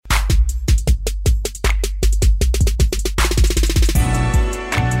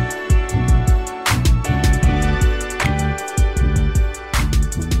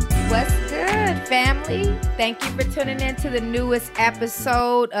everybody. Thank you for tuning in to the newest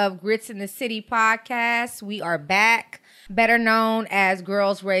episode of Grits in the City podcast. We are back, better known as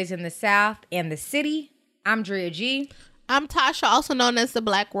Girls Raised in the South and the City. I'm Drea G. I'm Tasha, also known as the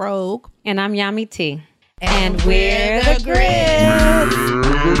Black Rogue. And I'm Yami T. And we're the Grits.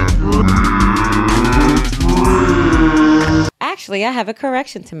 Actually, I have a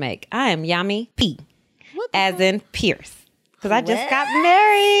correction to make. I am Yami P, as in Pierce. Because I just got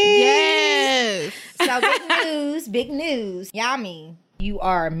married. Yes. So big news. Yami, you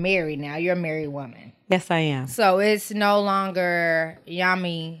are married now. You're a married woman. Yes, I am. So it's no longer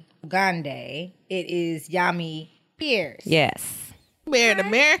Yami Gande. It is Yami Pierce. Yes. Married an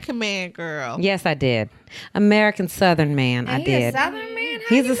American man, girl. Yes, I did. American Southern man, And I did. A Southern man?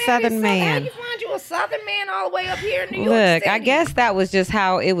 He's a Southern man. How you find you a Southern man all the way up here in New York Look, City? I guess that was just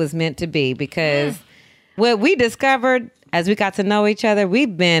how it was meant to be because what we discovered as we got to know each other,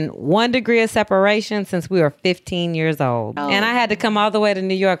 we've been 1 degree of separation since we were 15 years old. Oh. And I had to come all the way to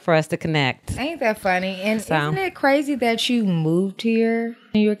New York for us to connect. Ain't that funny? And isn't it crazy that you moved here,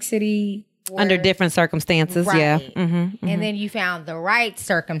 New York City? Under different circumstances, right. yeah. Mm-hmm. And then you found the right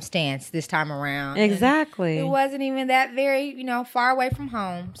circumstance this time around. Exactly. And it wasn't even that very, far away from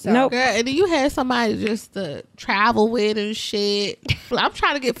home. So. Nope. Girl, and then you had somebody just to travel with and shit. I'm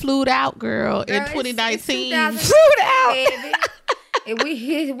trying to get flued out, girl in 2019. Flued out. Baby.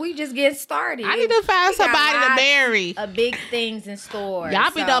 We just getting started. I need to find somebody to marry. Big things in store.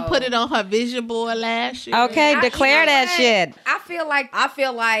 Y'all be done put it on her vision board last year. Okay, declare that shit. I feel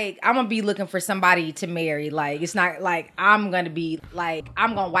like I'm gonna be looking for somebody to marry. Like it's not like I'm gonna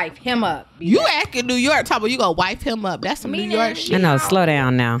wife him up. You act in New York talking about you gonna wife him up. That's some New York shit. I know. Slow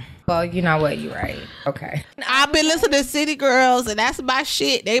down now. Well, you know what? You're right. Okay. I've been listening to City Girls, and that's my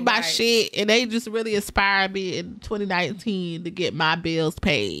shit. They my shit, and they just really inspired me in 2019 to get my bills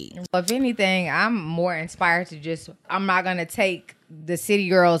paid. Well, if anything, I'm more inspired to I'm not going to take the City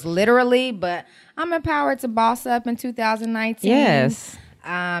Girls literally, but I'm empowered to boss up in 2019. Yes.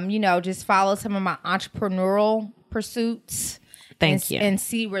 Just follow some of my entrepreneurial pursuits. Thank you. And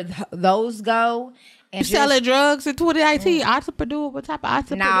see where those go. And you selling drugs in 2019? Entrepreneur? What type of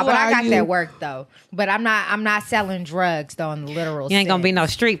entrepreneur? Nah, but I got you? that work though. But I'm not selling drugs though in the literal sense. You ain't gonna be no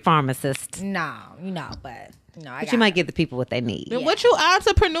street pharmacist. No, but you might give the people what they need. And what you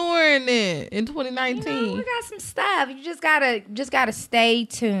entrepreneuring in 2019? We got some stuff. You just gotta stay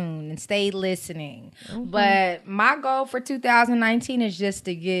tuned and stay listening. Mm-hmm. But my goal for 2019 is just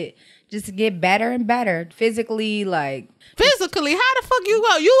to get better and better physically, Physically, how the fuck you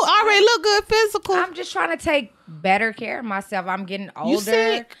go? You already look good physical. I'm just trying to take better care of myself. I'm getting older. You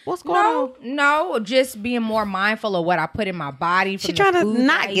sick? What's going on? No, just being more mindful of what I put in my body. She trying to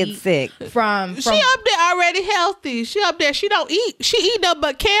not get sick. From she up there already healthy. She up there. She don't eat. She eat nothing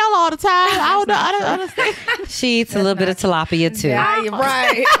but kale all the time. I don't understand. She eats a little bit of tilapia too. Yeah,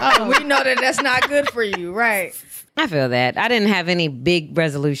 right. We know that's not good for you, right? I feel that. I didn't have any big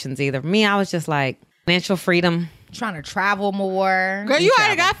resolutions either. Me, I was just like financial freedom. Trying to travel more. Girl, you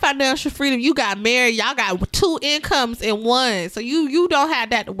already got financial freedom. You got married. Y'all got 2 incomes in one. So you don't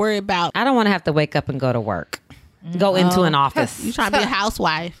have that to worry about. I don't want to have to wake up and go to work. Go into an office. You trying to be a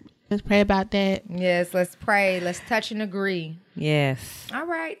housewife. Let's pray about that. Yes, let's pray. Let's touch and agree. Yes. All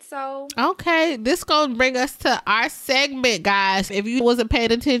right, so. Okay, this gonna bring us to our segment, guys. If you wasn't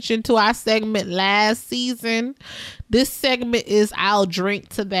paying attention to our segment last season, this segment is I'll drink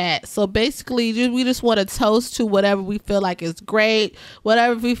to that. So basically, we just want to toast to whatever we feel like is great,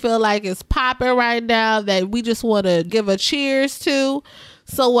 whatever we feel like is popping right now that we just want to give a cheers to.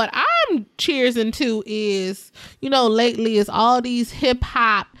 So what I'm cheersing to is, lately is all these hip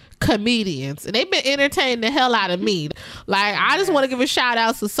hop comedians, and they've been entertaining the hell out of me. Like, I just want to give a shout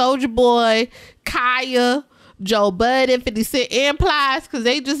out to Soulja Boy, Kaya, Joe Budden, 50 Cent, and Plies, because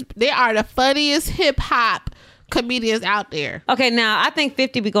they are the funniest hip hop comedians out there. Okay, now I think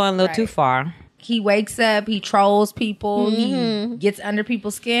 50 be going a little too far. He wakes up, he trolls people, he gets under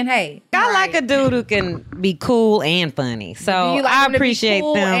people's skin. Hey, I like a dude who can be cool and funny. So I appreciate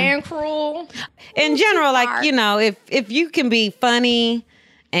cool them. And cruel. In general, if you can be funny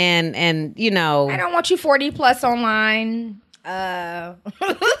and I don't want you 40 plus online.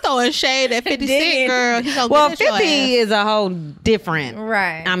 Throwing shade at 50 Cent, girl. Well, 50 is a whole different.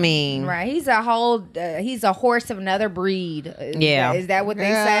 Right. I mean. Right. He's a horse of another breed. Is that what they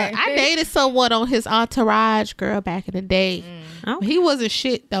say? I dated someone on his entourage, girl, back in the day. Okay. He wasn't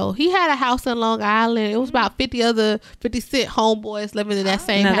shit, though. He had a house in Long Island. It was about 50 other 50 Cent homeboys living in that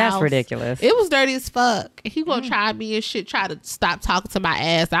same house. That's ridiculous. It was dirty as fuck. He gonna try me and shit, try to stop talking to my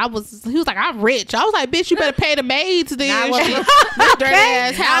ass. He was like, I'm rich. I was like, bitch, you better pay the maids then. this dirty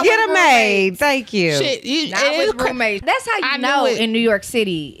ass house. Get a maid. Thank you. Shit, Not with roommates. That's how I you knew know it. in New York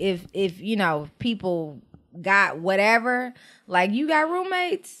City if you know people got whatever. Like you got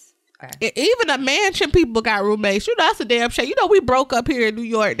roommates. Even the mansion people got roommates. You know, that's a damn shame. You know, we broke up here in New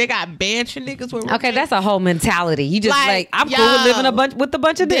York. They got mansion niggas with roommates. Okay, that's a whole mentality. You just like I'm cool with living with a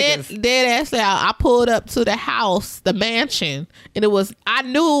bunch of niggas. Dead ass out. I pulled up to the house, the mansion, and I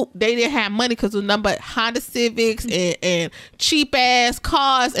knew they didn't have money because it was nothing but Honda Civics and cheap ass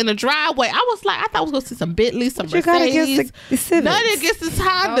cars in the driveway. I was like, I thought I was gonna see some Bentleys, some Mercedes. Nothing against the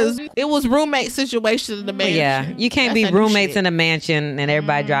Hondas. It was roommate situation in the mansion. Yeah, you can't be roommates in a mansion and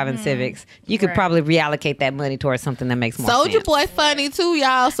everybody driving Civics. You could probably reallocate that money towards something that makes more sense. Soulja Boy funny too,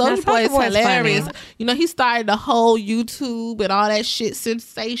 y'all. Soulja Boy is hilarious. Funny. You know, he started the whole YouTube and all that shit,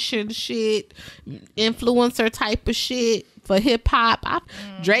 sensation shit, influencer type of shit for hip hop.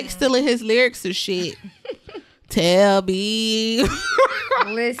 Drake still in his lyrics and shit. Tell me.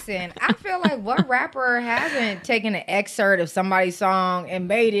 Listen, I feel like what rapper hasn't taken an excerpt of somebody's song and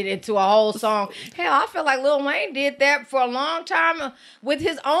made it into a whole song? Hell, I feel like Lil Wayne did that for a long time with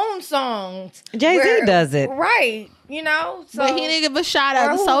his own songs. Jay-Z does it. Right. You know? So, but he didn't give a shout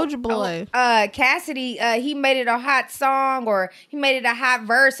out to Soulja Boy. Cassidy, he made it a hot song or he made it a hot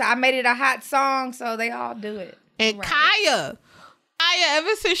verse. I made it a hot song. So they all do it. And right. Kaya,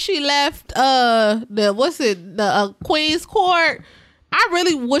 ever since she left the Queen's Court, I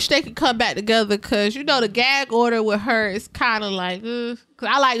really wish they could come back together because, you know, the gag order with her is kind of like, cause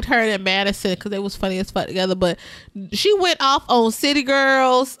I liked her and Madison because they was funny as fuck together. But she went off on City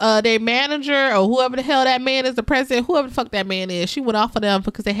Girls, their manager or whoever the hell that man is, the president, whoever the fuck that man is. She went off of them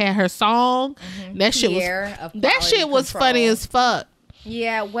because they had her song. Mm-hmm. That shit was funny as fuck.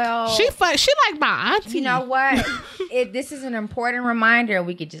 Yeah, well, she like my auntie. You know what? This is an important reminder.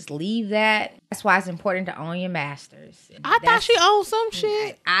 We could just leave that. That's why it's important to own your masters. I thought she owned some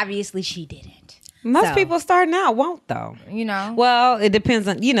shit. Obviously, she didn't. Most people starting out won't though. You know. Well, it depends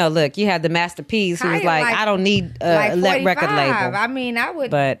on. You know, look, you have the masterpiece who was like, I don't need a record label. I mean, I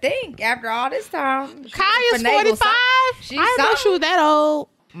would think after all this time, Kaya's 45. I didn't know she was that old.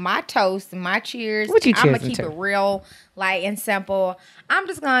 My toast, my cheers. What you cheering I'm gonna keep it real, light and simple. I'm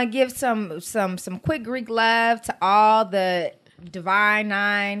just gonna give some quick Greek love to all the Divine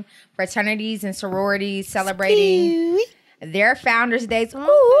Nine fraternities and sororities celebrating their Founders Days.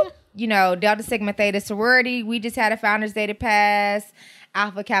 Ooh, you know, Delta Sigma Theta sorority. We just had a Founders Day to pass.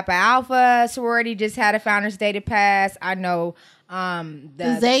 Alpha Kappa Alpha sorority just had a Founders Day to pass. I know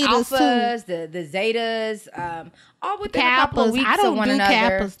the Alphas, the Zetas, all within a couple of weeks of one another.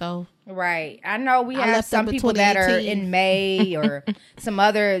 Kappas though. Right. I know we have some people that are in May or some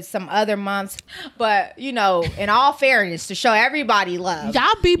other months, but you know, in all fairness, to show everybody love. Y'all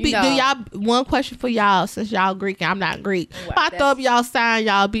do y'all, one question for y'all, since y'all Greek and I'm not Greek. If I throw up y'all sign,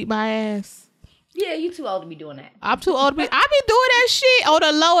 y'all beat my ass. Yeah, you too old to be doing that. I'm too old to be. I be doing that shit on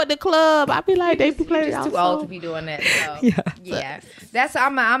the low at the club. I be like, they be playing. You're just too old to be doing that. So. Yeah. That's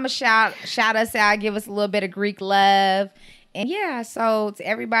I'm a shout us out, give us a little bit of Greek love, and yeah. So to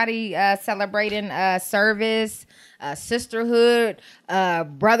everybody celebrating service, sisterhood,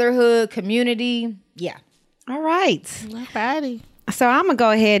 brotherhood, community. Yeah. All right. Alrighty. So I'm gonna go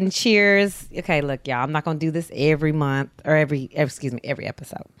ahead and cheers. Okay, look, y'all. I'm not gonna do this every month or every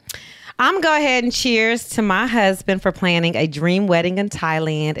episode. I'm going to go ahead and cheers to my husband for planning a dream wedding in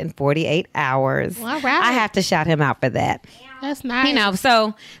Thailand in 48 hours. All right. I have to shout him out for that. That's nice. You know,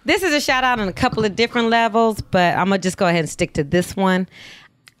 so this is a shout out on a couple of different levels, but I'm going to just go ahead and stick to this one.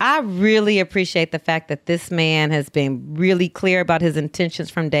 I really appreciate the fact that this man has been really clear about his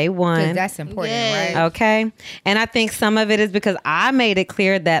intentions from day one. Because that's important, right? Okay. And I think some of it is because I made it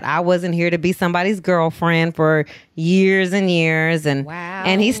clear that I wasn't here to be somebody's girlfriend for years and years. And,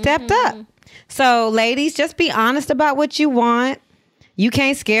 and he stepped up. So ladies, just be honest about what you want. You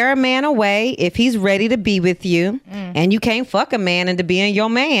can't scare a man away if he's ready to be with you. And you can't fuck a man into being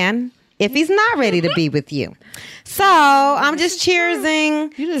your man if he's not ready to be with you. So I'm just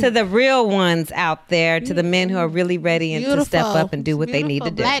cheersing to the real ones out there, to the men who are really ready and to step up and do what they need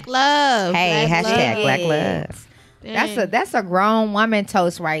to do. Black love. Hey, hashtag Black love. That's a grown woman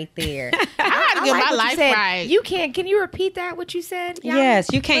toast right there. I gotta get my life right. You can't. Can you repeat that? What you said? Yes,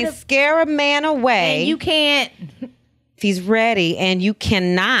 you can't scare a man away. And you can't. If he's ready, and you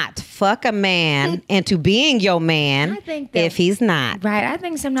cannot fuck a man into being your man if he's not. Right. I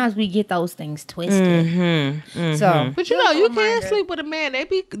think sometimes we get those things twisted. So, but you know, you can't sleep with a man.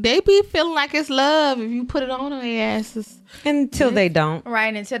 They be feeling like it's love if you put it on their asses until they don't.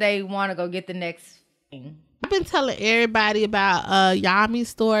 Right. Until they want to go get the next thing. I've been telling everybody about Yami's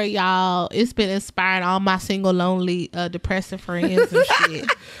story, y'all. It's been inspiring all my single, lonely, depressing friends and shit.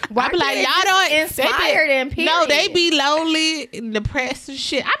 Why I be like, y'all don't inspire them, period. No, they be lonely and depressed and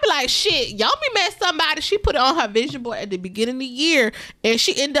shit. I be like, shit, Yami met somebody. She put it on her vision board at the beginning of the year, and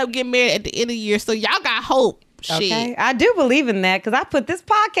she ended up getting married at the end of the year. So y'all got hope. Okay. Shit. I do believe in that because I put this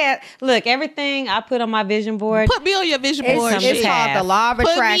podcast. Look, everything I put on my vision board. Put me on your vision board. It's called the law of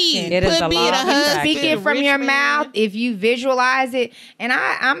attraction. It is the law of attraction. Speak it from your mouth if you visualize it. And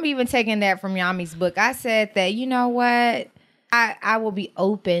I'm even taking that from Yami's book. I said that, you know what? I will be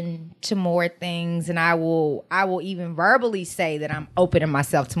open to more things, and I will even verbally say that I'm opening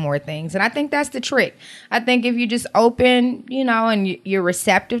myself to more things. And I think that's the trick. I think if you just open, and you're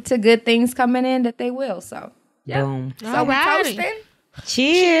receptive to good things coming in, that they will. So, yeah. Boom. So we toasting.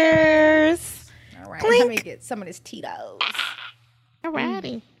 Cheers. All right. Let me get some of this Tito's. All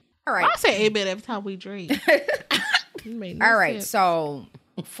righty. All right. I say amen every time we drink. All right. So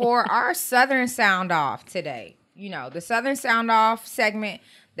for our Southern Sound Off today, the Southern Sound Off segment,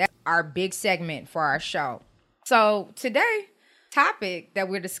 that's our big segment for our show. So today, topic that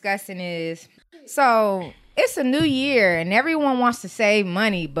we're discussing is, so it's a new year and everyone wants to save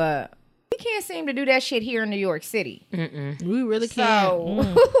money, but we can't seem to do that shit here in New York City. Mm-mm. We really can't.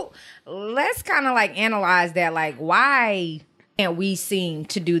 So let's kind of like analyze that. Like, why can't we seem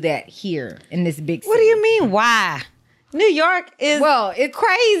to do that here in this big city? What do you mean, why? New York is it's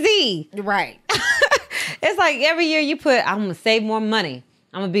crazy. Right. It's like every year you put, I'm going to save more money.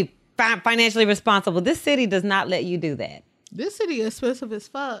 I'm going to be financially responsible. This city does not let you do that. This city is expensive as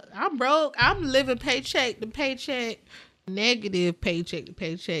fuck. I'm broke. I'm living paycheck to paycheck. Negative paycheck to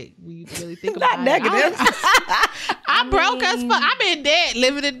paycheck. When you really think about Not negative. I'm broke as fuck. I'm in debt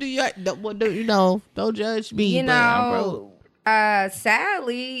living in New York. Don't judge me. But I'm broke.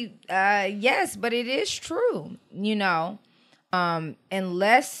 Sadly, yes, but it is true.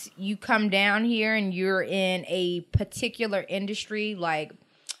 Unless you come down here and you're in a particular industry, like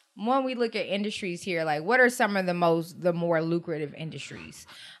when we look at industries here, like what are some of the more lucrative industries?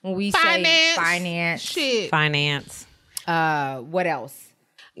 When we say finance, shit, finance. What else?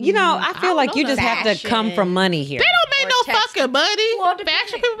 I feel like you just have to come from money here. They don't make no fucking money. Well,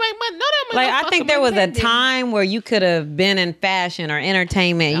 fashion people make money. No, they like no I think there was a time where you could have been in fashion or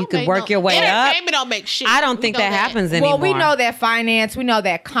entertainment. You could work your way up. Entertainment don't make shit. I don't think that happens anymore. Well, we know that finance. We know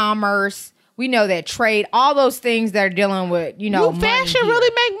that commerce. We know that trade. All those things that are dealing with, Do fashion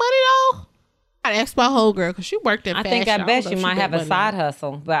really make money though? I'd ask my whole girl because she worked in fashion. I bet you might have a side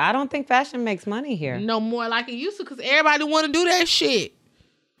hustle, but I don't think fashion makes money here. No more like it used to because everybody want to do that shit.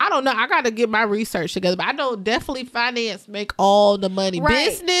 I don't know. I got to get my research together, but I know definitely finance make all the money.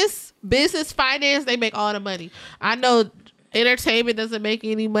 Right. Business, finance, they make all the money. I know entertainment doesn't make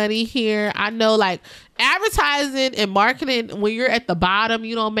any money here. I know like advertising and marketing, when you're at the bottom,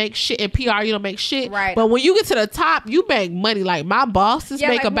 you don't make shit. And PR, you don't make shit. Right. But when you get to the top, you make money. Like my bosses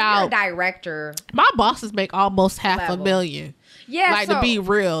make about... When you're a director. My bosses make almost $500,000. Yeah, like to be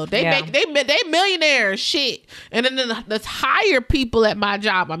real, they millionaires, shit, and then the higher people at my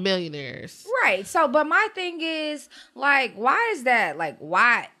job are millionaires, right? So, but my thing is like, why is that? Like,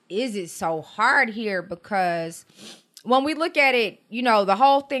 why is it so hard here? Because when we look at it, the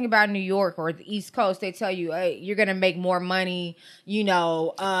whole thing about New York or the East Coast, they tell you, hey, you're gonna make more money.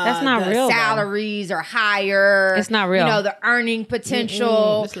 That's not real. Salaries are higher. It's not real. The earning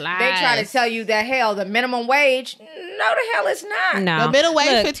potential. They try to tell you that hell, the minimum wage. No, the hell it's not. No, the minimum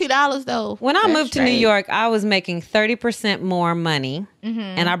wage $50 though. When I moved to New York, I was making 30% more money,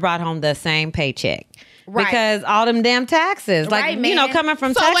 and I brought home the same paycheck. Right. Because all them damn taxes, right, like, coming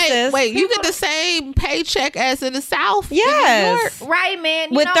from Texas. Wait, you get the same paycheck as in the South? Yes. Right, man.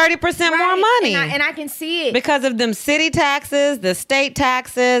 With 30% more money. And I can see it. Because of them city taxes, the state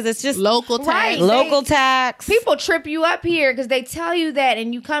taxes. It's just local tax. Right. Local tax. People trip you up here because they tell you that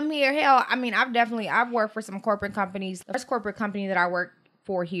and you come here. Hell, I mean, I've worked for some corporate companies. The first corporate company that I worked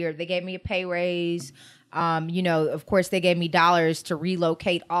for here, they gave me a pay raise. Of course, they gave me dollars to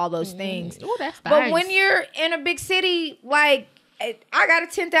relocate, all those things. Oh, that's nice. But when you're in a big city, like I got a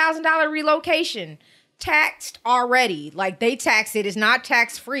 $10,000 relocation taxed already. Like they tax it. It's not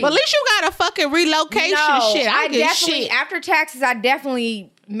tax free. But at least you got a fucking relocation shit. I get shit. After taxes,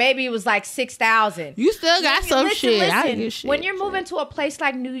 maybe it was like $6,000. You still got some shit. Listen, I get shit. When you're moving to a place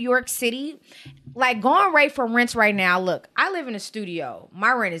like New York City, like going rate for rents right now, look, I live in a studio.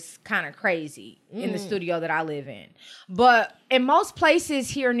 My rent is kind of crazy in the studio that I live in. But in most places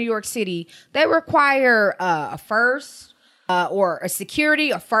here in New York City, they require a first, or a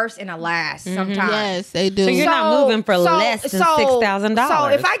security, a first and a last sometimes. Yes, they do. So you're not moving for less than $6,000. So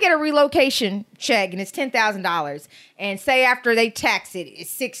if I get a relocation check and it's $10,000, and say after they tax it,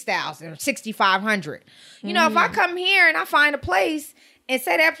 it's $6,000 or $6,500. You know, if I come here and I find a place and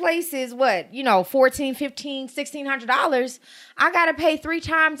say that place is what, you know, $1,400, $1,500, $1,600, I got to pay 3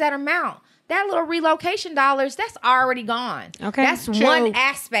 times that amount. That little relocation dollars, that's already gone. Okay. That's one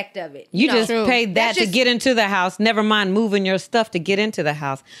aspect of it. You know? just paid that to get into the house. Never mind moving your stuff to get into the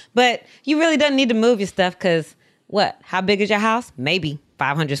house. But you really don't need to move your stuff because what? How big is your house? Maybe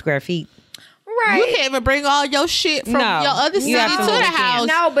 500 square feet. Right. You can't even bring all your shit from your other city to the house.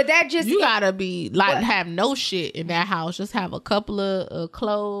 No, but that just... You gotta be like, have no shit in that house. Just have a couple of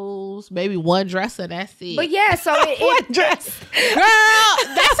clothes, maybe one dresser, that's it. But yeah, so What dress? Girl,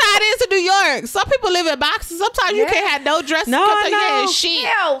 that's how it is in New York. Some people live in boxes. Sometimes you can't have no dresses. No, I know. Shit.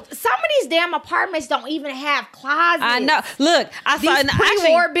 Hell, some of these damn apartments don't even have closets. I know. Look, I saw These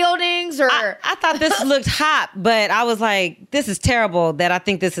pre-war buildings or... I thought this looked hot, but I was like, this is terrible that I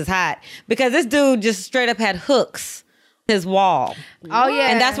think this is hot. Because this dude just straight up had hooks in his wall. Oh yeah.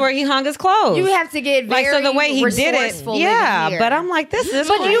 And that's where he hung his clothes. You have to get very so the way he did it. Yeah, but I'm like, this is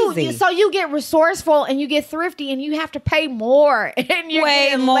crazy. So you get resourceful and you get thrifty and you have to pay more and you're way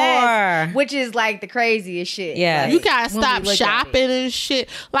getting more, less, which is like the craziest shit. Yeah, like, you gotta stop shopping and shit.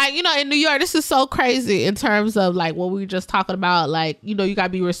 Like, you know, in New York, this is so crazy in terms of like what we were just talking about. Like, you know, you gotta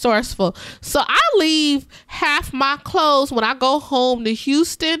be resourceful. So I leave half my clothes when I go home to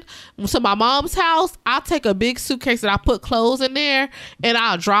Houston to my mom's house. I'll take a big suitcase and I put clothes in there. And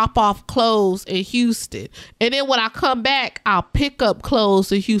I'll drop off clothes in Houston. And then when I come back, I'll pick up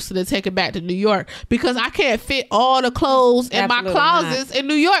clothes in Houston and take it back to New York. Because I can't fit all the clothes in my closets in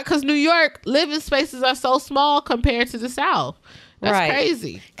New York. Because New York living spaces are so small compared to the South. That's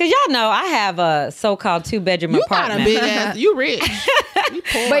crazy. Because y'all know I have a so-called 2-bedroom apartment. You got a big ass. You rich. You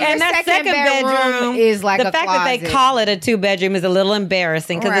poor. But and that second bedroom is like the fact closet. that they call it a 2-bedroom is a little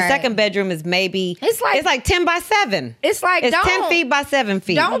embarrassing because the second bedroom is maybe it's like 10 by 7. It's like it's 10 feet by 7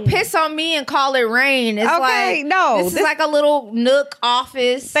 feet. Don't piss on me and call it rain. It's okay, no, this is like a little nook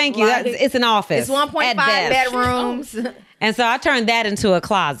office. Thank you. Like, it's an office. It's 1.5 bedrooms. And so I turned that into a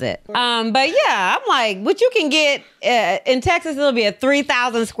closet. But yeah, I'm like, what you can get in Texas, it'll be a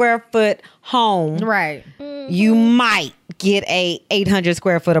 3,000 square foot home. Right. You might get a 800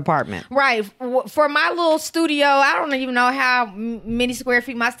 square foot apartment. Right. For my little studio, I don't even know how many square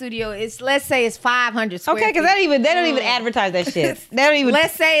feet my studio is. Let's say it's 500 square feet. Okay, because they don't even advertise that shit. They don't even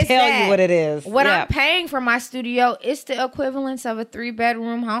tell you what it is. What I'm paying for my studio is the equivalence of a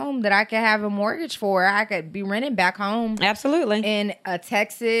 3-bedroom home that I could have a mortgage for. I could be renting back home. Absolutely. In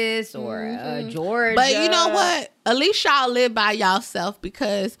Texas or Georgia. But you know what? At least y'all live by yourself,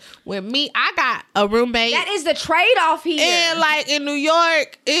 because with me, I got a roommate. That is the trade-off here. And like in New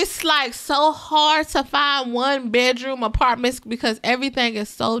York, it's like so hard to find 1-bedroom apartments because everything is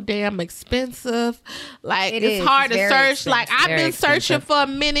so damn expensive. Like it's hard to search. Expensive. Like I've been searching for a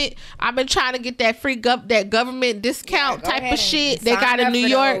minute. I've been trying to get that free that government discount type of shit they got in New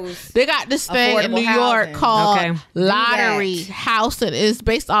York. They got this thing in New York called lottery housing. It's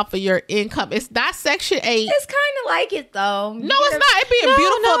based off of your income. It's not Section 8. It's kind of like it though. No, it's not. It be in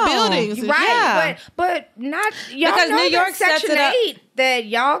beautiful buildings, right? Yeah. But not y'all because know New York Section sets it up 8 that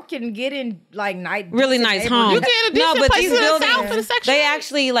y'all can get in like really nice homes. You get a decent place in the South in the Section 8. They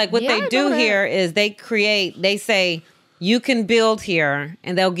actually like what they do here is they say you can build here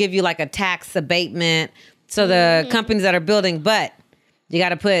and they'll give you like a tax abatement. So the companies that are building, but you got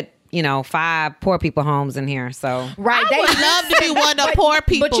to put 5 poor people homes in here. So right, I would love to be one of the poor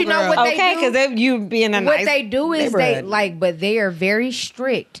people. But you know what they do? Because you be in a nice what they do is neighborhood. but they are very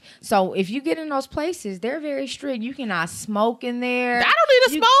strict. So if you get in those places, they're very strict. You cannot smoke in there. I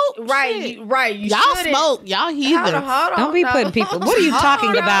don't need to smoke. Right, right. Y'all shouldn't. Smoke. Y'all heathens. Hold on, don't be putting people. What are you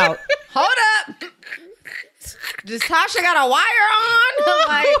talking about? Hold up. Does Tasha got a wire on?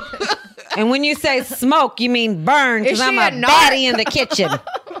 Like, and when you say smoke, you mean burn, because I'm a baddie in the kitchen.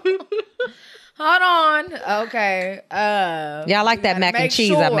 Hold on. Okay. Y'all like that mac and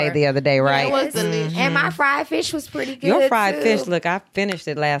cheese I made the other day, right? It was delicious. And my fried fish was pretty good. Your fried too. fish, look, I finished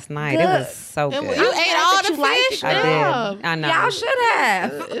it last night. It was so good. You ate all the fish? I did. I know. Y'all should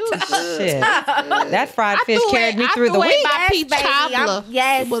have. It was good. Shit. That fried fish carried me through the week. My peach cobbler.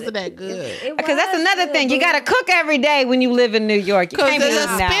 Yes. It wasn't that good. Because that's another thing. You got to cook every day when you live in New York. You can't be eating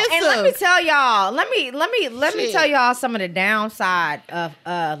out. And let me tell y'all, let me tell y'all some of the downside of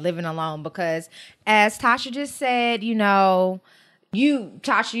living alone, because as Tasha just said,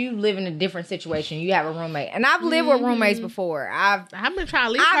 Tasha, you live in a different situation. You have a roommate, and I've lived with roommates before. I've been trying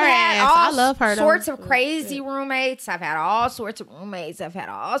to leave her had ass. I love her. Sorts of crazy roommates. I've had all sorts of roommates. I've had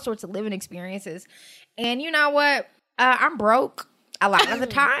all sorts of living experiences, and you know what? I'm broke a lot of the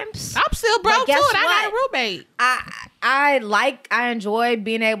times. I'm still broke too, and I got a roommate. I enjoy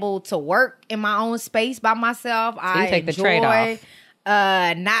being able to work in my own space by myself. So you take the trade-off.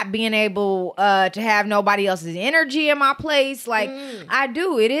 Not being able to have nobody else's energy in my place. Like I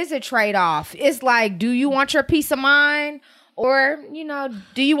do. It is a trade-off. It's like, do you want your peace of mind, or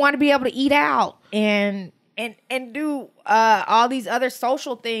do you want to be able to eat out and do all these other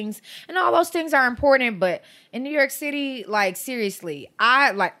social things? And all those things are important, but in New York City, like, seriously,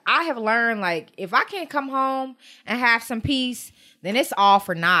 I have learned, like, if I can't come home and have some peace, then it's all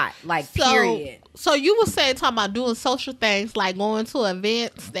for naught. Like, period. So you were saying, talking about doing social things, like going to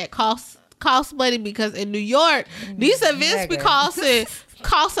events that cost money, because in New York, these events be costing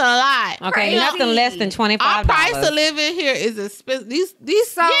a lot. Okay, Crazy. nothing less than $25. Our price of living here is expensive. These they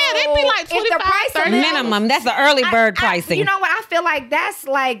be like 25, 30 minimum. That's the early bird pricing. You know what? I feel like that's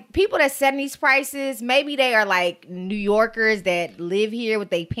like people that set these prices. Maybe they are like New Yorkers that live here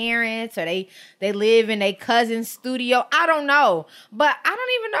with their parents, or they live in their cousin's studio. I don't know, but I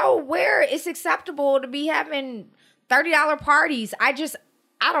don't even know where it's acceptable to be having $30 parties. I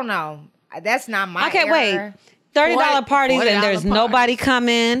don't know. That's not my era. Wait. $30 parties and there's nobody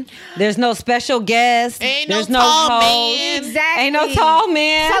coming. There's no special guests. There's no tall host. man. Exactly. Ain't no tall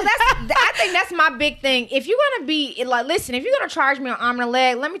man. So I think that's my big thing. If you're gonna be like, listen, if you're gonna charge me an arm and a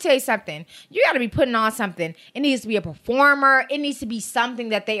leg, let me tell you something. You got to be putting on something. It needs to be a performer. It needs to be something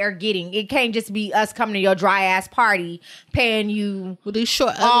that they are getting. It can't just be us coming to your dry ass party, paying you with these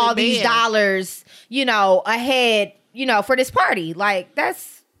short all these dollars, ahead, for this party. Like,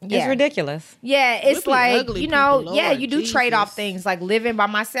 that's. Yeah. It's ridiculous. Yeah, it's like, ugly you do Jesus. Trade off things like living by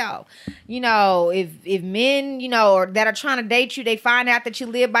myself. If men, that are trying to date you, they find out that you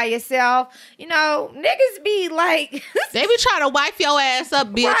live by yourself, niggas be like... they be trying to wipe your ass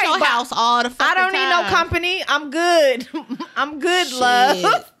up, be at your house all the fucking time. I don't need no company. I'm good. I'm good,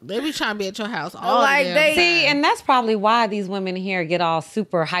 love. They be trying to be at your house all the time. See, and that's probably why these women here get all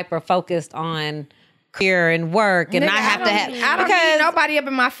super hyper-focused on... career and work, and I don't need nobody up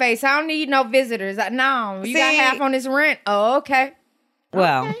in my face. I don't need no visitors. No, you got half on this rent. Oh, okay.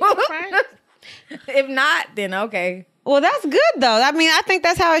 Well, if not, then okay. Well, that's good though. I mean, I think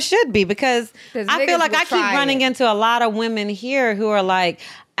that's how it should be, because I feel like I keep running into a lot of women here who are like,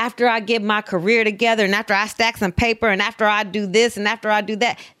 after I get my career together, and after I stack some paper, and after I do this, and after I do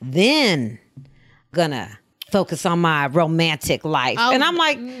that, then gonna focus on my romantic life. And I'm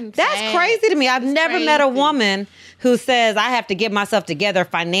like, that's crazy to me. I've never met a woman who says I have to get myself together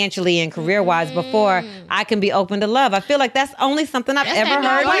financially and career-wise before I can be open to love. I feel like that's only something I've ever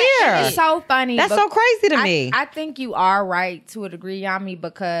heard here. It's so funny. That's so crazy to me. I think you are right to a degree, Yami,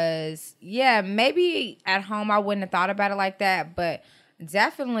 because, maybe at home I wouldn't have thought about it like that, but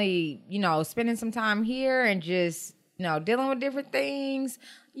definitely, spending some time here and just, dealing with different things.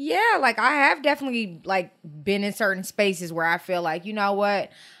 Yeah, like I have definitely like been in certain spaces where I feel like, you know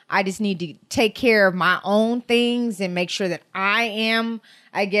what, I just need to take care of my own things and make sure that I am,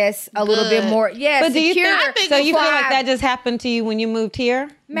 I guess, a little bit more, but secure. So you feel like that just happened to you when you moved here?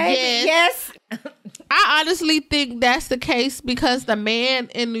 Maybe, yes. I honestly think that's the case, because the man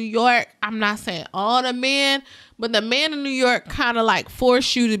in New York, I'm not saying all the men, but the man in New York kind of like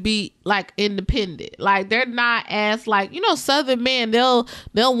force you to be like independent. Like they're not as like, Southern men, they'll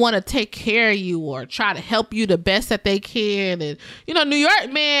want to take care of you or try to help you the best that they can. And, New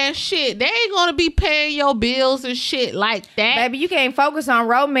York man, shit, they ain't going to be paying your bills and shit like that. Baby, you can't focus on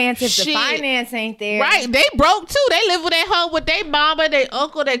romance if the finance ain't there. Right. They broke too. They live with their home with their mama, their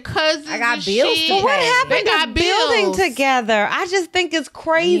uncle, their cousins. I got bills to pay. But what happened to building together? I just think it's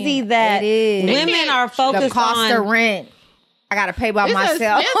crazy that women are focused the cost of rent. I gotta pay by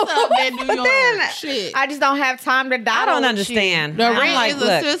myself. In New York. Shit. I just don't have time to die. I don't understand. The rent is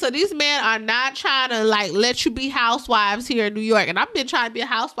expensive. These men are not trying to like let you be housewives here in New York, and I've been trying to be a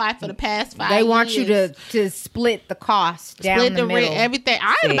housewife for the past 5 years. They want you to split the cost down the middle. Rent, everything.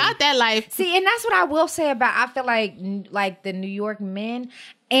 I ain't about that life. See, and that's what I will say about. I feel like the New York men.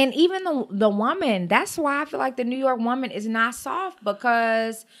 And even the woman, that's why I feel like the New York woman is not soft,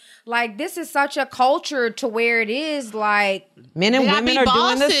 because like this is such a culture to where it is like men and women are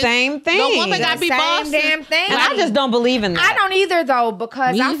doing the same thing. The woman got to be bosses. Damn thing. And I just don't believe in that. I don't either though,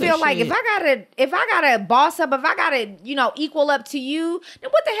 because I feel like if I gotta boss up, if I gotta equal up to you,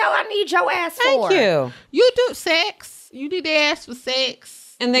 then what the hell I need your ass for? Thank you. You do sex. You need to ask for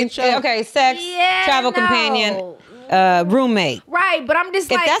sex. And then sex, travel companion. roommate. Right, but I'm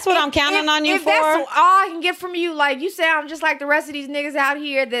just If like, that's what I'm counting on you if for. that's all I can get from you, like, you sound just like the rest of these niggas out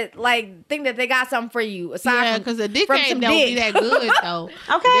here that like think that they got something for you. Yeah, because the dick ain't never be that good though.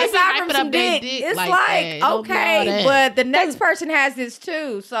 Okay, aside from some dick, it's like okay, but the next person has this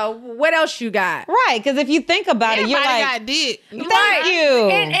too. So what else you got? Right, because if you think about it, you're like, got dick. Thank you.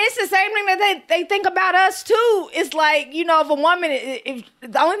 And it's the same thing that they think about us too. It's like, you know, if a woman, if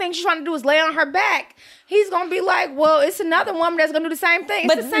the only thing she's trying to do is lay on her back, he's gonna be like, well, it's another woman that's gonna do the same thing.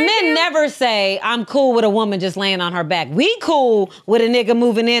 It's but the same men deal. never say, I'm cool with a woman just laying on her back. We cool with a nigga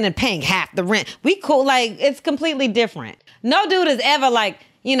moving in and paying half the rent. We cool, like, it's completely different. No dude is ever like,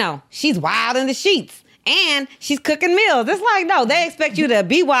 you know, she's wild in the sheets and she's cooking meals. It's like, no, they expect you to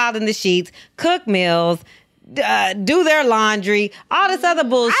be wild in the sheets, cook meals, do their laundry, all this other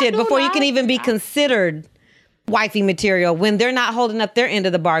bullshit before you can even be considered wifey material when they're not holding up their end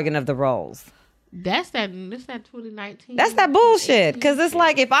of the bargain of the roles. That's that 2019. That's that bullshit. Because it's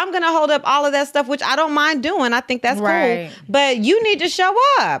like, if I'm going to hold up all of that stuff, which I don't mind doing, I think that's cool. But you need to show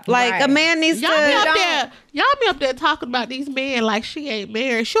up. Like, a man needs Y'all be up there talking about these men like she ain't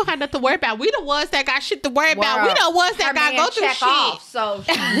married. She don't have nothing to worry about. We the ones that got shit to worry about. We the ones that got to go through shit. Off, so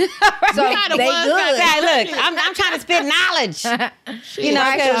so they good. Hey, look, I'm trying to spit knowledge. You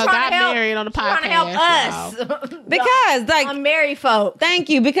know, because got married on the podcast. Trying to help us. Because, like, I'm married folk. Thank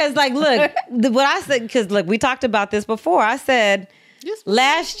you. Because, like, look, what I said, because, look, we talked about this before. I said,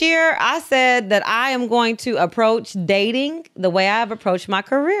 last year, I said that I am going to approach dating the way I've approached my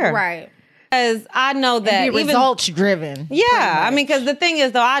career. Right. Because I know that even results driven. Yeah. I mean, because the thing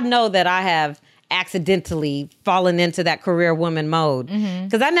is, though, I know that I have accidentally fallen into that career woman mode.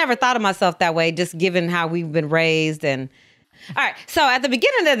 Because I never thought of myself that way, just given how we've been raised. And all right. So at the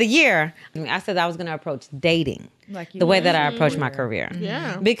beginning of the year, I said I was going to approach dating the way that I approach my career.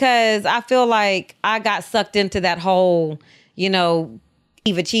 Yeah. Because I feel like I got sucked into that whole, you know,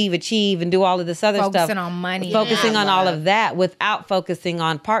 achieve, and do all of this other stuff. Focusing on money. Focusing on all of that without focusing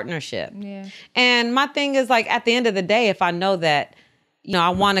on partnership. Yeah. And my thing is, like, at the end of the day, if I know that, you know, I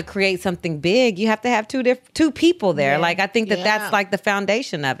want to create something big, you have to have two people there. Like, I think that's like the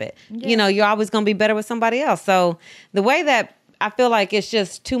foundation of it. Yeah. You know, you're always going to be better with somebody else. So the way that I feel like it's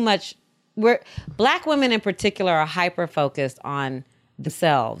just too much, Black women in particular are hyper focused on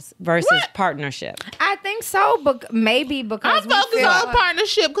themselves versus partnership. I think so, but maybe because I'm focused on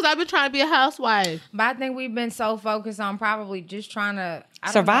partnership because I've been trying to be a housewife. But I think we've been so focused on probably just trying to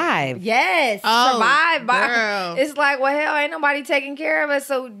survive. Yes, survive. Girl. It's like, well, hell, ain't nobody taking care of us,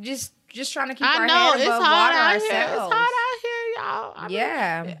 so just trying to keep our head above water ourselves. It's hard out here, y'all. I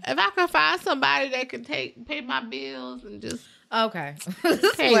mean, if I can find somebody that can pay my bills and just. Okay.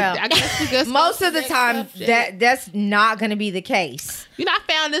 Well, I guess we just most of the time that's not going to be the case. You know, I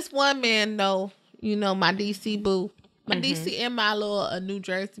found this one man though. You know, my DC boo, my DC and my little New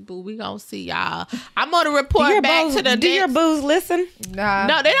Jersey boo. We gonna see y'all. I'm gonna report back to the. Do your boos listen?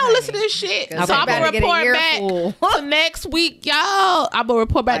 No, they don't listen to this shit. Okay. So I'm gonna report back to next week, y'all. I'm gonna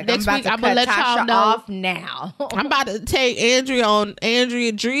report back next week. I'm gonna let y'all know. Off now. I'm about to take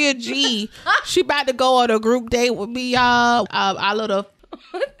Drea G. She about to go on a group date with me, y'all. Our little.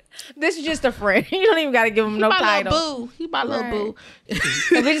 This is just a friend. You don't even got to give him no title. He my little boo.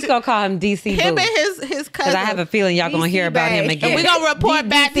 So we just gonna call him DC Boo. Him and his cousin. Because I have a feeling y'all gonna hear about him again. And we gonna report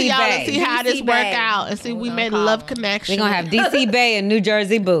back to y'all and see how this DC work out and see we made a love connection. We gonna have DC Bay and New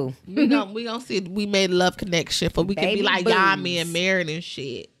Jersey Boo. We gonna see we made a love connection, so we can be like Yami and married and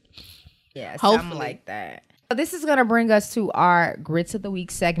shit. Yeah, something like that. So this is gonna bring us to our Grits of the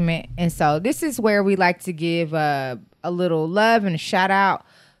Week segment, and so this is where we like to give a little love and a shout out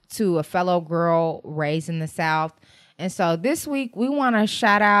to a fellow girl raised in the South. And so this week we want to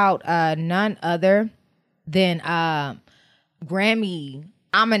shout out none other than Grammy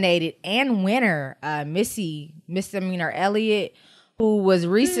nominated and winner Misdemeanor Elliott, who was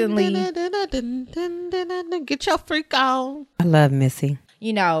recently get your freak on. I love Missy.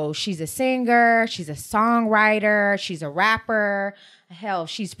 You know, she's a singer, she's a songwriter, she's a rapper. Hell,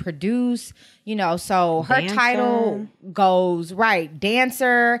 she's produced, you know, so her title goes,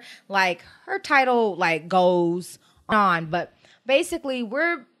 dancer, like her title like goes on. But basically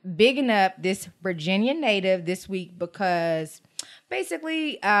we're bigging up this Virginia native this week because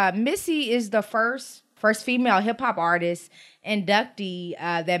basically Missy is the first female hip hop artist inductee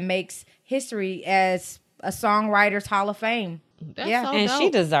that makes history as a Songwriters Hall of Fame. That's Yeah. so And dope. she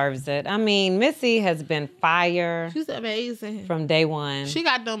deserves it. I mean, Missy has been fire She's amazing. from day one. She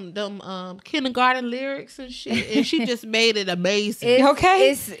got them kindergarten lyrics and shit, and she just made it amazing.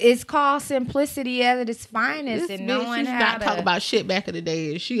 It's called simplicity at its finest, This and bitch, knowing she's how not to talking about shit back in the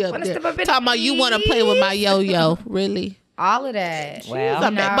day, and she up Wanna there step up in talking about you want to play with my yo-yo. Really? all of that. Well,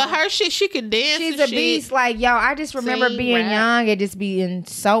 She's but her shit, she can dance. She's and a shit. beast. Like, yo, I just remember Sing, being rap. young and just being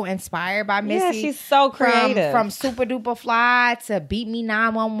so inspired by Missy. Yeah, she's so creative. From Super Duper Fly to Beat Me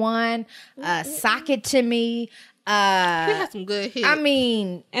 911, Sock It To Me. She had some good hits. I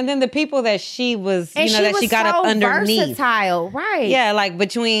mean, and then the people that she was, and that she got up underneath. versatile, right? Yeah, like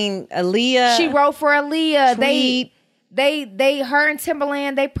between Aaliyah. She wrote for Aaliyah. Tweet. Her and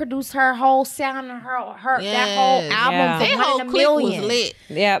Timberland, they produced her whole sound and her that whole Yes. album Yeah. for That One whole in a clique was Million. lit.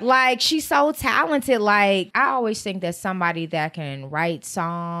 Yeah. Like, she's so talented. Like, I always think that somebody that can write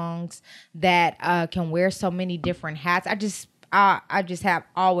songs, that can wear so many different hats. I just have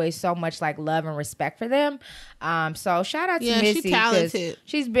always so much like love and respect for them. So shout out to Missy. She's talented.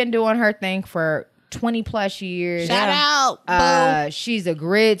 She's been doing her thing for 20 plus years. Shout out, boo. She's a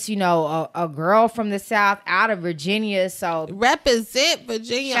grits, a girl from the South, out of Virginia. So Represent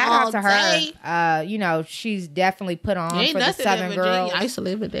Virginia shout all out to day. her. She's definitely put on Ain't for the nothing Southern in Virginia. girls. I used to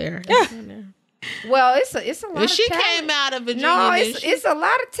live in there. Well, it's a lot And of she talent. came out of Virginia. No, then it's a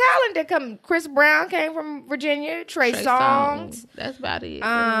lot of talent that come. Chris Brown came from Virginia. Trey Trey Songz. That's about it.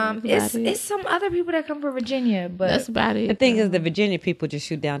 That's about it. It's some other people that come from Virginia, but That's about it. The thing is, the Virginia people just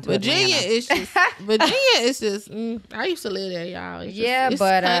shoot down to Virginia Atlanta. is just. I used to live there, y'all. It's yeah, just, it's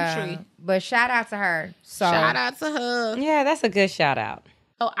but country. but shout out to her. So Shout out to her. Yeah, that's a good shout out.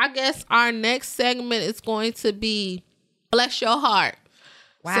 So I guess our next segment is going to be Bless Your Heart.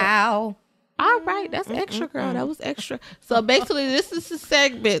 wow. All right, that's extra, girl. That was extra. So basically, this is a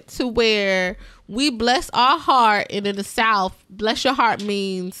segment to where we bless our heart, and in the South, bless your heart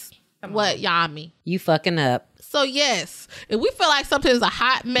means what, Yami? You fucking up. So yes, if we feel like something is a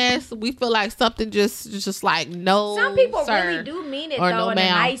hot mess, we feel like something just like no. Some people sir, really do mean it or though no, in a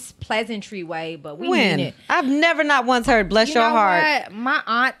ma'am. nice pleasantry way, but we When? mean it. I've never not once heard bless You your know heart. what? My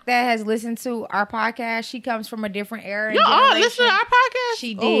aunt that has listened to our podcast, she comes from a different era. and Your aunt generation. listen to our podcast?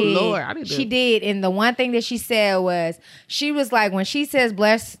 She did. Oh Lord, I need to. She did, and the one thing that she said was, she was like, when she says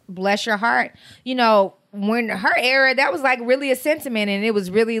bless your heart, when her era, that was like really a sentiment, and it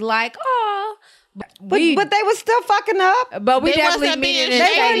was really like, oh, But they was still fucking up. but we They definitely wasn't mean it being in a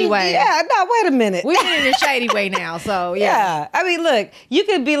shady. shady way. Yeah, no, wait a minute. We mean it in a shady way now. So yeah. Yeah. I mean, look, you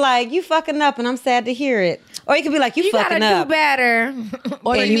could be like, you fucking up, and I'm sad to hear it. Or you could be like, you You fucking gotta up. do better.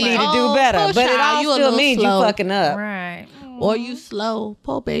 Or And you need to do better. poor But it child, all you a still little means slow. you fucking up. Right. Or you slow,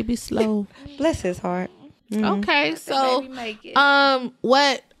 poor baby, slow. Bless his heart. Okay, so baby make it.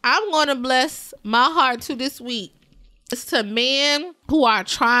 what I'm gonna bless my heart to this week is to men who are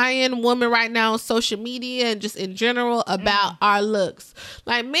trying women right now on social media and just in general about our looks.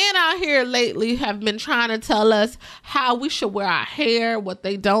 Like, men out here lately have been trying to tell us how we should wear our hair, what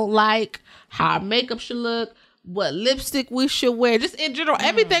they don't like, how our makeup should look, what lipstick we should wear, just in general,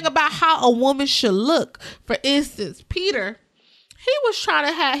 everything about how a woman should look. For instance, Peter,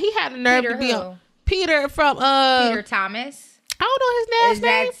 he had the nerve Peter to be who? on Peter from Peter Thomas. I don't know his Is last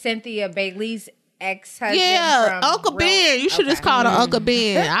name. that Cynthia Bailey's ex-husband? Yeah, from Uncle Real- Ben. You should just Okay. call him Uncle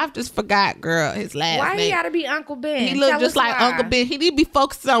Ben. I just forgot, girl, his last Why name. he gotta be Uncle Ben? He looked Tell just us like why. Uncle Ben. He need to be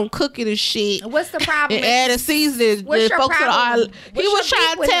focused on cooking and shit. What's the problem? And adding seasonings. What's Then your focus on problem? he What's was your trying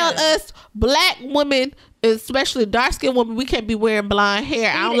beef to with tell him? us black women, especially dark skinned women, we can't be wearing blonde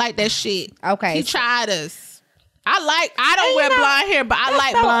hair. I don't like that shit. Okay. He tried us. I don't wear blonde hair, but I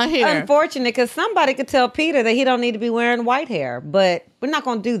like blonde hair. Unfortunate, because somebody could tell Peter that he don't need to be wearing white hair, but we're not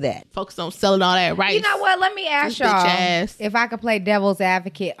going to do that. Focus on selling all that rice. You know what? Let me ask This bitch y'all ass. if I could play devil's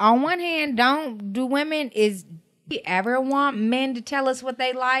advocate. On one hand, do women do you ever want men to tell us what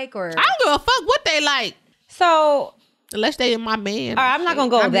they like, or I don't give a fuck what they like. So, Unless they my man. all right, I'm not going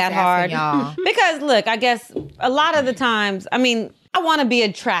to go I'm that just hard. asking y'all. Because, look, I guess a lot of the times, I mean, I want to be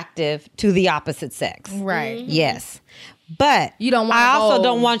attractive to the opposite sex. right? Yes. But You don't wanna I also go-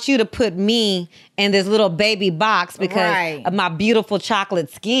 don't want you to put me in this little baby box because Right. of my beautiful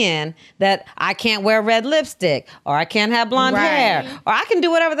chocolate skin that I can't wear red lipstick or I can't have blonde Right. hair or I can do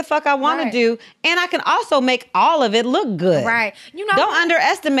whatever the fuck I want Right. to do, and I can also make all of it look good. Right. You know, Don't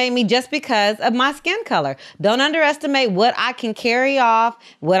underestimate me just because of my skin color. Don't underestimate what I can carry off,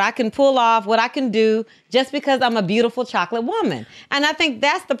 what I can pull off, what I can do just because I'm a beautiful chocolate woman. And I think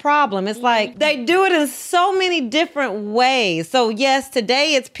that's the problem. It's like they do it in so many different ways. So yes,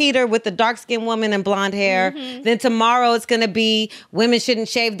 today it's Peter with the dark-skinned woman and blonde hair. Then tomorrow it's going to be women shouldn't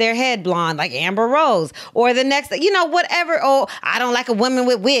shave their head blonde like Amber Rose. Or the next, whatever. Oh, I don't like a woman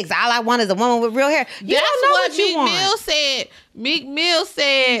with wigs. All I want is a woman with real hair. You don't know what you want. Mill said. Meek Mill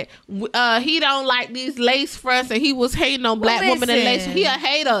said he don't like these lace fronts, and he was hating on black women and lace. He a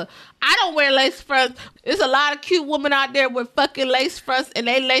hater. I don't wear lace fronts. There's a lot of cute women out there with fucking lace fronts, and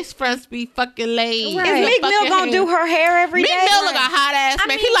they lace fronts be fucking laid. Right. Is Meek Mill gonna do her hair every day? Meek Mill look a hot ass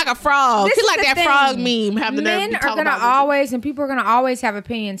man. He like a frog. He like that frog meme. Men are gonna always, and people are gonna always have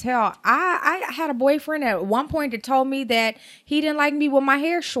opinions. Hell, I had a boyfriend at one point that told me that he didn't like me with my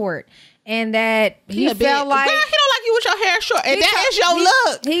hair short. And that he felt like... Girl, he don't like you with your hair short. And that is your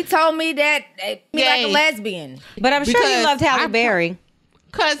look. He told me that me like a lesbian. But I'm sure he loved Halle Berry.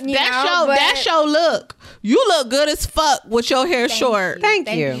 Because that's your look. You look good as fuck with your hair short. Thank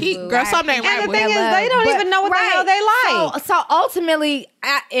you. Girl, something ain't right with it. And the thing is, they don't even know what the hell they like. So ultimately,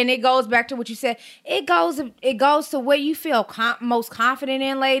 and it goes back to what you said, it goes to what you feel most confident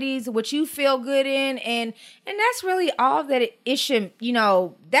in, ladies, what you feel good in. And that's really all that it should,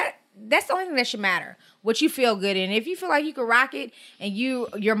 that's the only thing that should matter. What you feel good in. If you feel like you can rock it and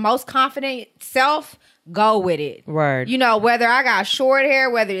your most confident self, go with it. Word. Whether I got short hair,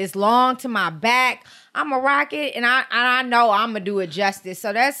 whether it's long to my back, I'm a rock it, and I know I'm gonna do it justice.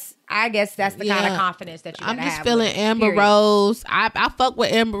 So I guess that's the kind of confidence that you gotta have. I'm just feeling Amber Rose. I fuck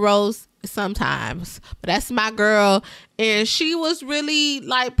with Amber Rose sometimes, but that's my girl, and she was really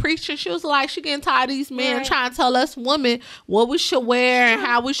like preaching. She was like, she getting tired of these men trying to tell us women what we should wear and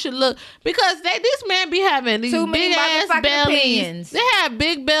how we should look, because this man be having these big ass bellies. Opinions. They have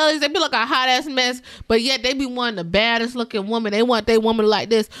big bellies. They be like a hot ass mess, but yet they be wanting the baddest looking woman. They want their woman like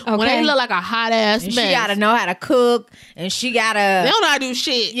this. Okay. When they look like a hot ass mess, she gotta know how to cook, and she gotta. They don't know how to do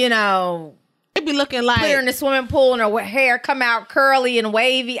shit. They be looking like... Put her in the swimming pool and her hair come out curly and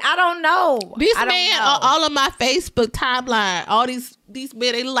wavy. I don't know. These men, all of my Facebook timeline, all these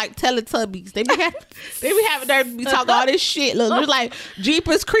men, they look like Teletubbies. They be having their be talking all this shit. Look, they're like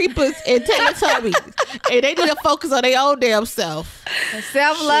Jeepers Creepers and Teletubbies. And they need to focus on their own damn self.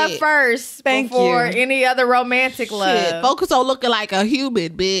 Self-love first before any other romantic love. Focus on looking like a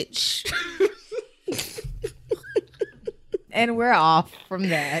human, bitch. And we're off from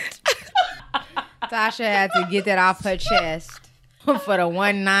that. Tasha had to get that off her chest for the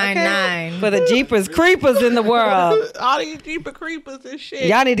 199. For the Jeepers Creepers in the world. All these Jeepers Creepers and shit.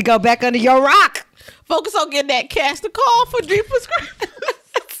 Y'all need to go back under your rock. Focus on getting that cast a call for Jeepers Creepers.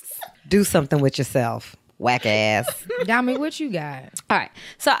 Do something with yourself. Whack ass. Dami, what you got? All right.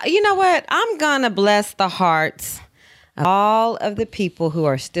 So, you know what? I'm going to bless the hearts of all of the people who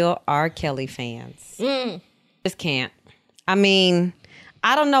are still R. Kelly fans. Just can't. I mean,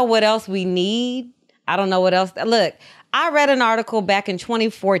 I don't know what else we need. I don't know what else. Look, I read an article back in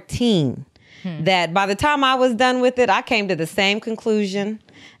 2014 that by the time I was done with it, I came to the same conclusion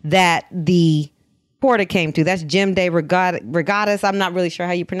that the reporter came to. That's Jim Day Regatas. I'm not really sure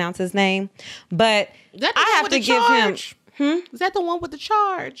how you pronounce his name, but I have to give him. Is that the one with the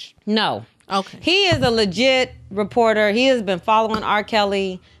charge? No. Okay. He is a legit reporter. He has been following R.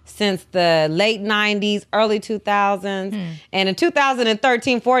 Kelly since the late 90s, early 2000s. And in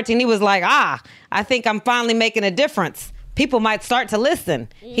 2013-14, he was like, I think I'm finally making a difference. People might start to listen.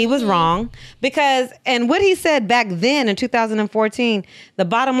 He was wrong and what he said back then in 2014, the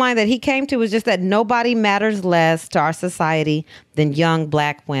bottom line that he came to was just that nobody matters less to our society than young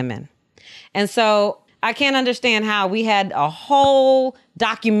black women. And so I can't understand how we had a whole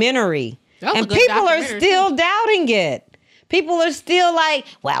documentary and people are still doubting it. People are still like,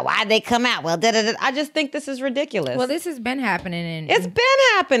 well, why'd they come out? Well, I just think this is ridiculous. Well, this has been happening. It's been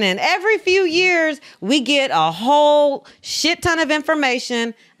happening. Every few years, we get a whole shit ton of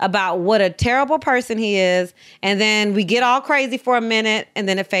information about what a terrible person he is. And then we get all crazy for a minute and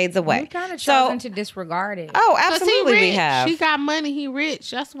then it fades away. We kind of chosen to disregard it. Oh, absolutely we have. She got money. He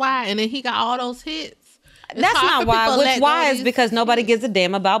rich. That's why. And then he got all those hits. That's not why. Why is because nobody gives a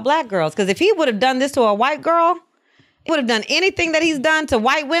damn about black girls. Because if he would have done this to a white girl, he would have done anything that he's done to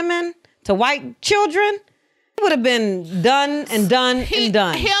white women, to white children. It would have been done and done and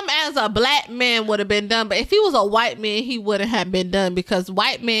done. Him as a black man would have been done. But if he was a white man, he wouldn't have been done, because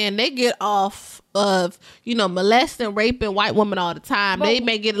white men, they get off of, molesting, raping white women all the time. They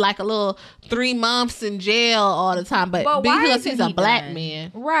may get like a little 3 months in jail all the time. But because he's a black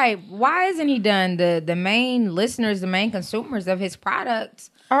man. Right. Why isn't he done? The main listeners, the main consumers of his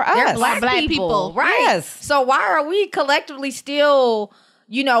products are us. They're black people. Right. Yes. So why are we collectively still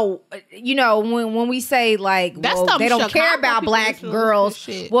when we say like, well, they don't care about black girls.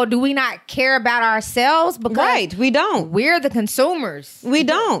 Well, do we not care about ourselves? Because right, we don't. We're the consumers. We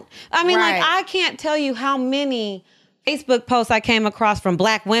don't. I mean, Right. like, I can't tell you how many Facebook posts I came across from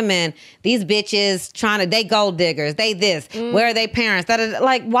black women. These bitches they gold diggers. They this. Where are they parents?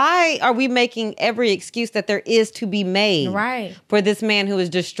 Like, why are we making every excuse that there is to be made Right. for this man who is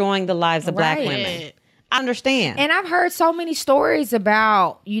destroying the lives of black Right. women? I understand. And I've heard so many stories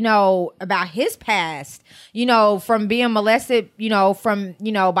about his past, from being molested,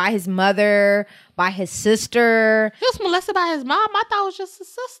 by his mother, by his sister. He was molested by his mom. I thought it was just his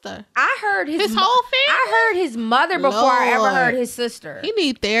sister. I heard his whole family. I heard his mother before I ever Lord. heard his sister. He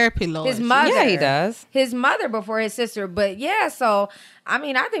need therapy, Lord. His mother. Yeah, he does. His mother before his sister. But yeah, so I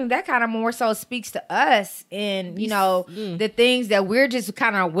mean, I think that kind of more so speaks to us and, the things that we're just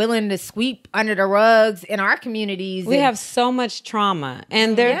kind of willing to sweep under the rugs in our communities. We have so much trauma.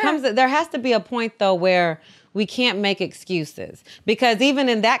 And there has to be a point though where we can't make excuses, because even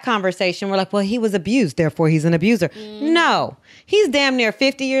in that conversation, we're like, well, he was abused, therefore he's an abuser. No, he's damn near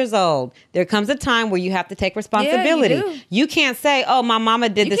 50 years old. There comes a time where you have to take responsibility. Yeah, you do. You can't say, oh, my mama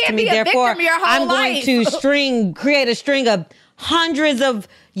did this to can't me, be a therefore victim your whole I'm going life. to create a string of hundreds of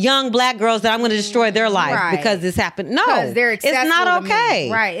young black girls that I'm going to destroy their life Right. because this happened. No, Because they're it's accessible not to me.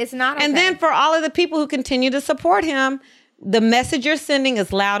 okay. Right, it's not okay. And then for all of the people who continue to support him, the message you're sending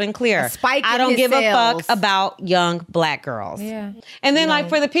is loud and clear. A spike I in don't his give sales. a fuck about young black girls. Yeah. And then like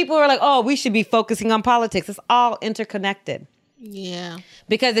for the people who are like, oh, we should be focusing on politics. It's all interconnected. Yeah.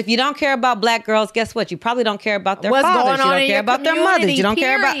 Because if you don't care about black girls, guess what? You probably don't care about their What's fathers. going You on don't in care your about their mothers. community, You don't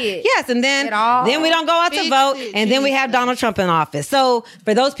care about period. yes. And then At all. we don't go out to Fix vote, it, and then we have Donald Trump in office. So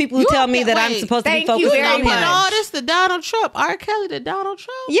for those people who tell me that I'm wait, supposed to be thank you focusing very on much. him, All this to Donald Trump. R. Kelly to Donald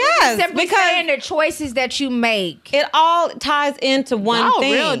Trump. yes, Simply because saying the choices that you make. it all ties into one Y'all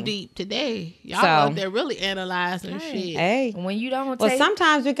thing. real deep today. Y'all So- out there really analyzing shit. Hey. When you don't Well, take,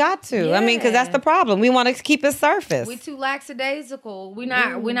 sometimes we got to. I mean, because that's the problem. We want to keep it surface. we too lackadaisical. We're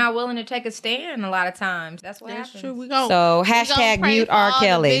not willing to take a stand a lot of times. That's what That's happens. true. So, hashtag mute R.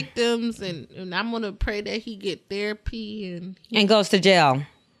 Kelly. Victims and I'm gonna pray that he get therapy and goes to jail.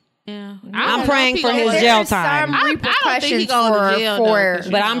 yeah. I'm praying for his There jail is some time. I don't think repercussions he going to jail, though, for 'cause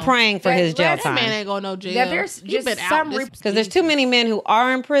you But I'm know. praying for his jail That That man time. ain't going no jail. Yeah, there's He just been out some this Because there's too many men who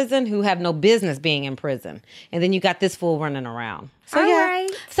are in prison who have no business being in prison. And then you got this fool running around. So, All yeah. right.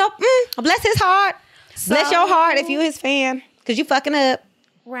 So, bless his heart. Bless your heart if you his fan. Because you fucking up.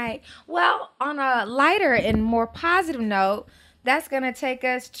 Right. Well, on a lighter and more positive note, that's gonna take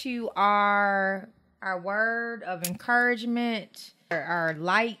us to our word of encouragement, our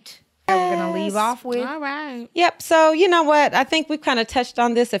light that we're gonna leave off with. All right. Yep. So, you know what? I think we've kind of touched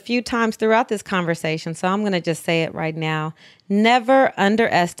on this a few times throughout this conversation. So, I'm going to just say it right now. Never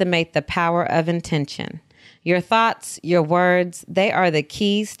underestimate the power of intention. Your thoughts, your words, they are the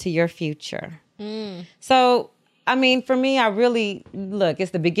keys to your future. So, I mean, for me, I really look,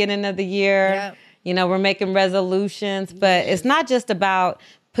 it's the beginning of the year. Yep. You know, we're making resolutions, but it's not just about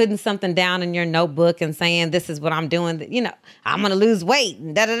putting something down in your notebook and saying, this is what I'm doing. You know, I'm going to lose weight.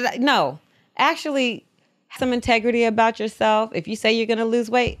 And da, da, da. No, actually have some integrity about yourself. If you say you're going to lose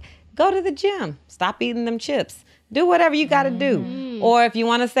weight, go to the gym. Stop eating them chips. Do whatever you got to do. Or if you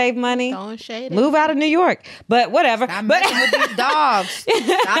want to save money, Throwing shade. move out of New York. But whatever. I'm But messing with these dogs.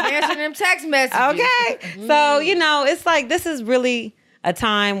 Stop answering them text messages. okay. So, you know, it's like this is really a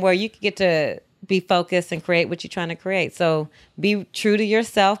time where you can get to be focused and create what you're trying to create. So be true to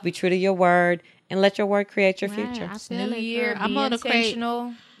yourself, be true to your word, and let your word create your future. I feel New it, year, girl. be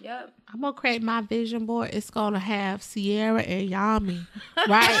intentional. Yep. I'm gonna create my vision board. It's gonna have Sierra and Yami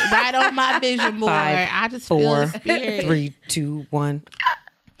right on my vision board. 5, I just feel 4, the spirit. 3, 2, 1.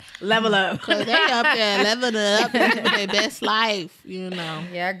 Level up. Cause they up there leveling up living their best life, you know.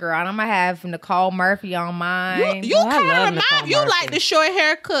 Yeah, girl. And I'm gonna have Nicole Murphy on mine. You I kind love of Nicole remind you Murphy. like the short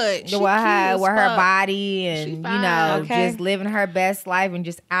haircut. She with her, cute as with her fuck. body and She you fine. know Okay. just living her best life and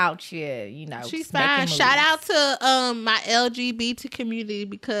just out here, you know. She's just making fine. moves. Shout out to my LGBT community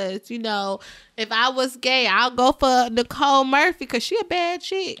because you know if I was gay, I'll go for Nicole Murphy because she a bad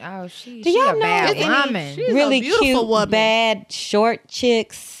chick. Oh, she Do y'all a know bad any woman. She's a really beautiful cute, woman. bad, short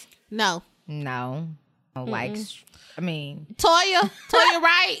chicks? No, No, like I mean, Toya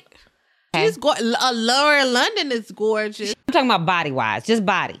Wright. She's Laura London is gorgeous. I'm talking about body-wise, just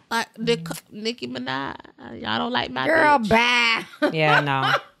body. Like Nicki Minaj. Y'all don't like my girl, bitch. bad. Yeah,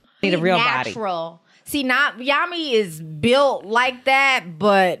 no. Need a real body. Natural. See, not Yami is built like that,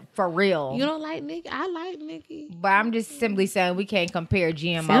 but for real. You don't like Nicki? I like Nicki. But I'm just simply saying we can't compare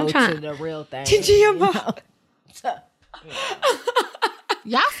GMO I'm trying- to the real thing. GMO.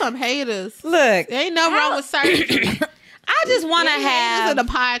 Y'all some haters. Look, There ain't nothing wrong with surgery. I just want to Haters have in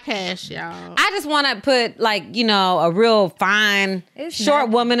the podcast, y'all. I just want to put like, a real fine It's short not-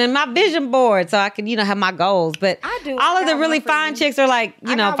 woman in my vision board so I can, have my goals. But I do. all I of the got really one for fine you. chicks are like,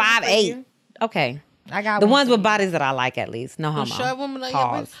 I got one for 5'8". you. Okay. I got The one ones for with you. bodies that I like at least. No homo. Short woman like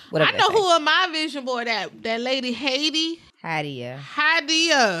Pause. Whatever I they know say. who on my vision board that lady Haiti. Hadia.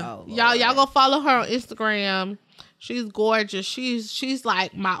 Hadia. Oh, y'all go follow her on Instagram. She's gorgeous. She's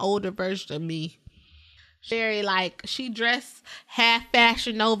like my older version of me. Very like she dressed half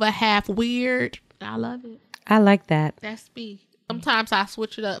Fashion Nova, half weird. I love it. I like that. That's me. Sometimes I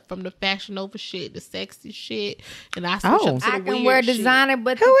switch it up from the Fashion Nova shit, the sexy shit, and I switch up to the I weird can wear shit. designer,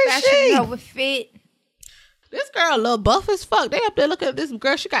 but Who the is Fashion she? Nova fit. This girl a little buff as fuck. They up there looking at this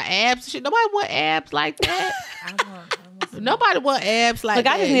girl. She got abs and shit. Nobody want abs like that. I want some. Nobody want abs like Look,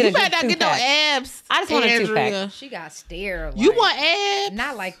 that. I just need You a better not good get no two-pack. abs. I just want a Andrea. two-pack. She got stare. You like- want abs?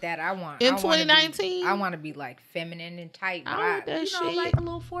 Not like that. I want In I wanna be- 2019? I want to be like feminine and tight. But I want that shit. like a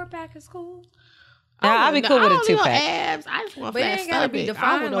little 4-pack is cool. Yeah, I'll be cool with a I don't need no 2-pack. abs. I just want But it flat ain't gotta be stomach.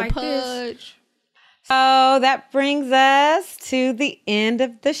 I want defined no like this. pudge. So that brings us to the end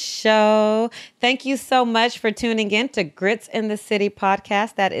of the show. Thank you so much for tuning in to Grits in the City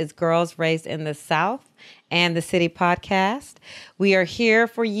podcast. That is Girls Raised in the South and the City podcast. We are here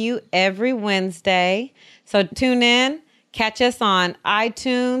for you every Wednesday. So tune in, catch us on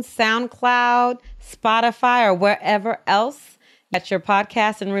iTunes, SoundCloud, Spotify, or wherever else at your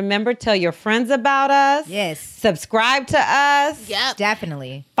podcast. And remember, tell your friends about us. Yes, Subscribe to us. Yep.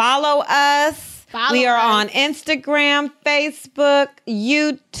 definitely. Follow us. Follow we are us. on Instagram, Facebook,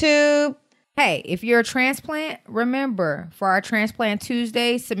 YouTube. Hey, if you're a transplant, remember, for our Transplant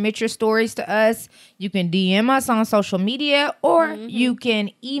Tuesday, submit your stories to us. You can DM us on social media, or you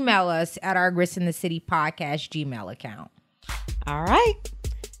can email us at our Grits in the City podcast Gmail account. All right.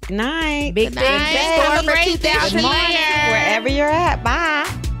 Good night. Big Good night. things in Have store a for great day. 2020. Wherever you're at. Bye.